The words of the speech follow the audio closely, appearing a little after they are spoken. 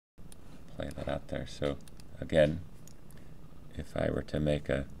lay that out there. So again, if I were to make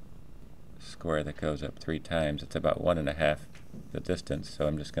a square that goes up 3 times, it's about 1.5 the distance. So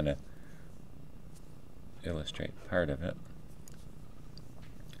I'm just going to illustrate part of it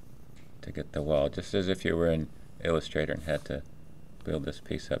to get the wall, just as if you were in Illustrator and had to build this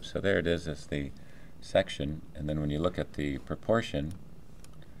piece up. So there it is as the section, and then when you look at the proportion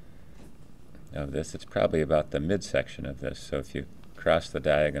of this, it's probably about the midsection of this. So if you cross the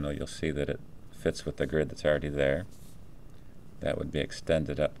diagonal, you'll see that it fits with the grid that's already there. That would be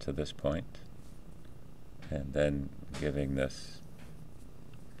extended up to this point, and then giving this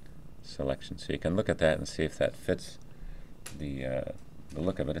selection. So you can look at that and see if that fits the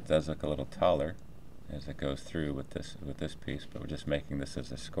look of it. It does look a little taller as it goes through with this piece, but we're just making this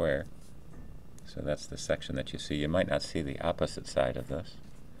as a square. So that's the section that you see. You might not see the opposite side of this.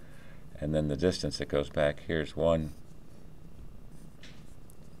 And then the distance that goes back, here's one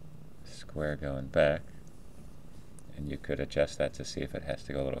square going back, and you could adjust that to see if it has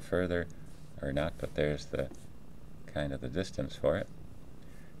to go a little further or not, but there's the kind of the distance for it.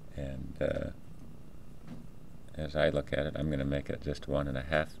 And as I look at it, I'm going to make it just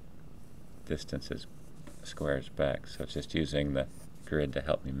 1.5 distances squares back. So it's just using the grid to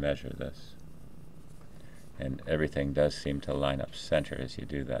help me measure this. And everything does seem to line up center as you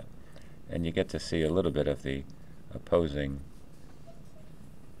do that. And you get to see a little bit of the opposing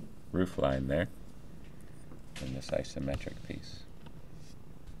roof line there in this isometric piece.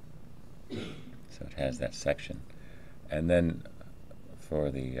 So it has that section. And then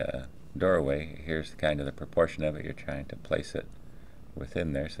for the doorway, here's kind of the proportion of it. You're trying to place it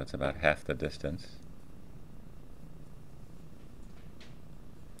within there, so it's about half the distance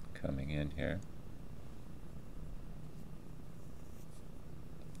coming in here.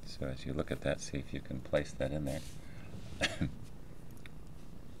 So as you look at that, see if you can place that in there.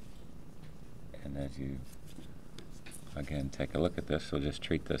 And as you again take a look at this, we'll just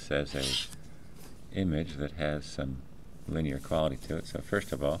treat this as a image that has some linear quality to it. So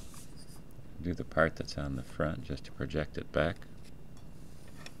first of all, do the part that's on the front just to project it back.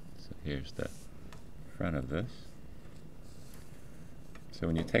 So here's the front of this. So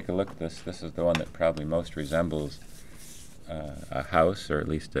when you take a look at this, this is the one that probably most resembles a house, or at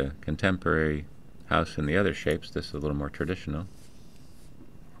least a contemporary house in the other shapes. This is a little more traditional,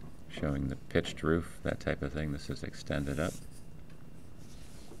 showing the pitched roof, that type of thing. This is extended up.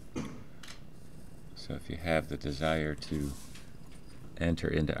 So if you have the desire to enter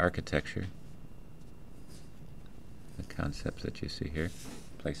into architecture, the concepts that you see here,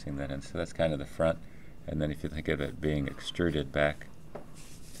 placing that in. So that's kind of the front. And then if you think of it being extruded back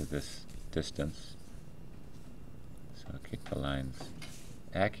to this distance, so I'll keep the lines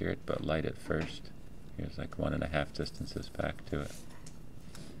accurate but light at first. Here's like 1.5 distances back to it.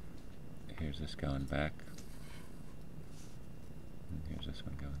 Here's this going back. And here's this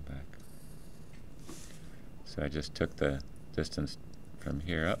one going back. So I just took the distance from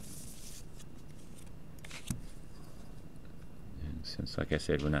here up. And since, like I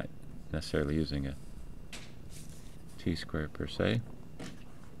said, we're not necessarily using a T-square per se,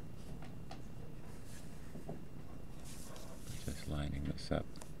 just lining this up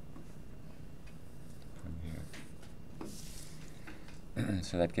from here.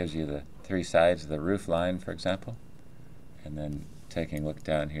 So that gives you the 3 sides of the roof line, for example, and then taking a look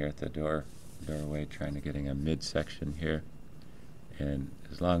down here at the doorway, trying to getting a midsection here, and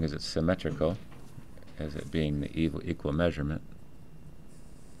as long as it's symmetrical, as it being the equal measurement,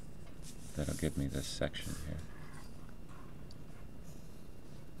 that'll give me this section here.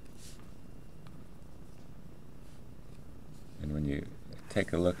 And when you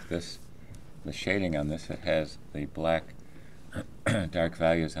take a look at the shading on this, it has the black dark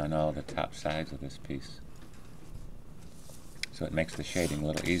values on all the top sides of this piece. So it makes the shading a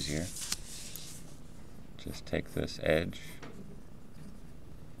little easier. Just take this edge,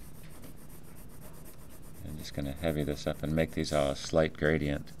 and just going to heavy this up and make these all a slight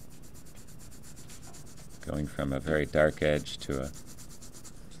gradient, going from a very dark edge to a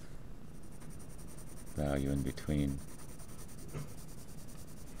value in between.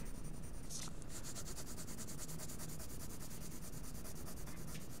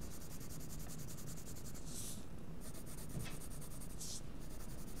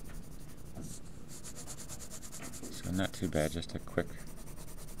 Not too bad, just a quick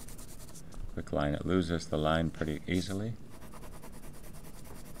line. It loses the line pretty easily.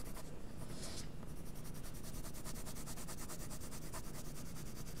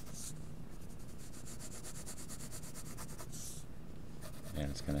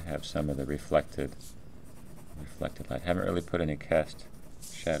 And it's going to have some of the reflected light. I haven't really put any cast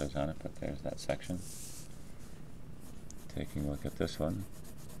shadows on it, but there's that section. Taking a look at this one.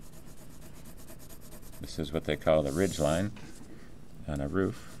 This is what they call the ridge line on a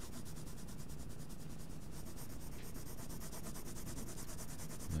roof.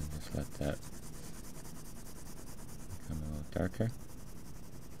 And just let that become a little darker.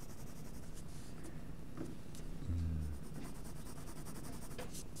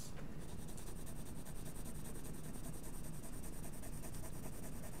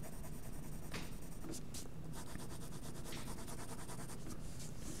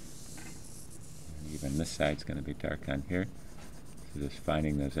 Even this side's going to be dark on here. So just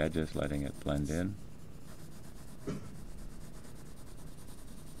finding those edges, letting it blend in.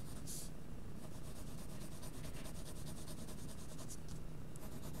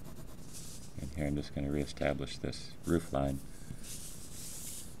 And here I'm just going to reestablish this roof line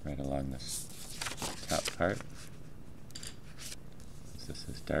right along this top part. This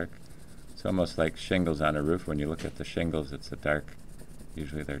is dark. It's almost like shingles on a roof. When you look at the shingles, it's a dark,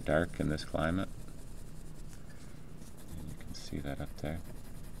 usually they're dark in this climate. See that up there.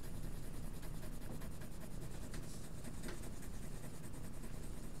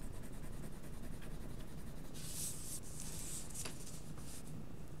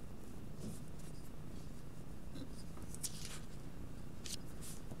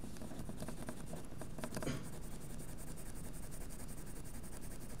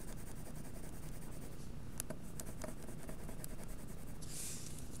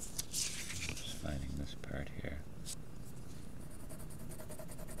 Just finding this part here.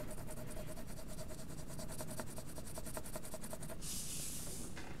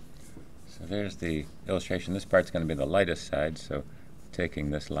 So there's the illustration. This part's going to be the lightest side, so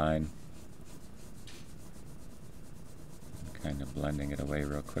taking this line and kind of blending it away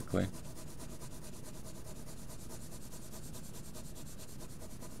real quickly.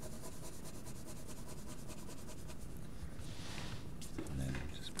 And then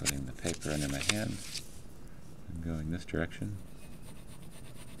just putting the paper under my hand and going this direction.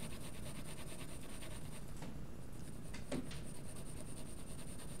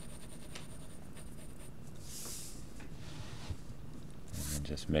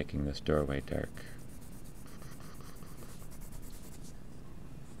 Just making this doorway dark.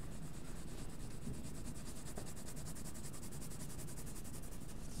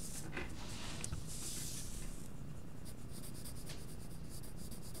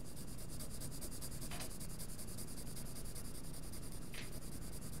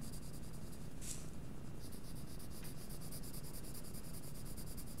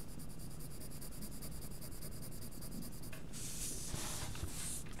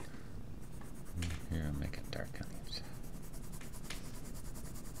 Here, I'll make it dark on the inside.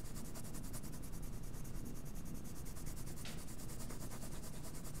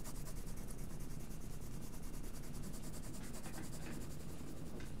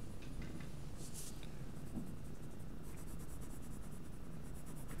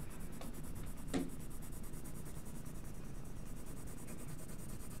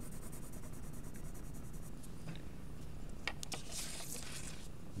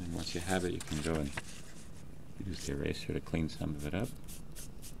 And once you have it, you can go and use the eraser to clean some of it up.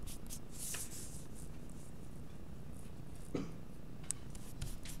 You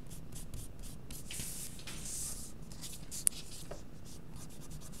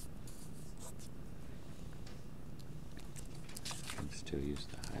can still use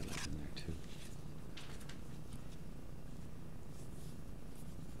the highlight in there too.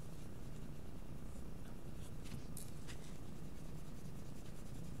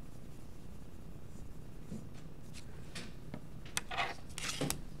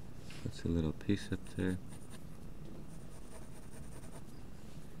 A little piece up there.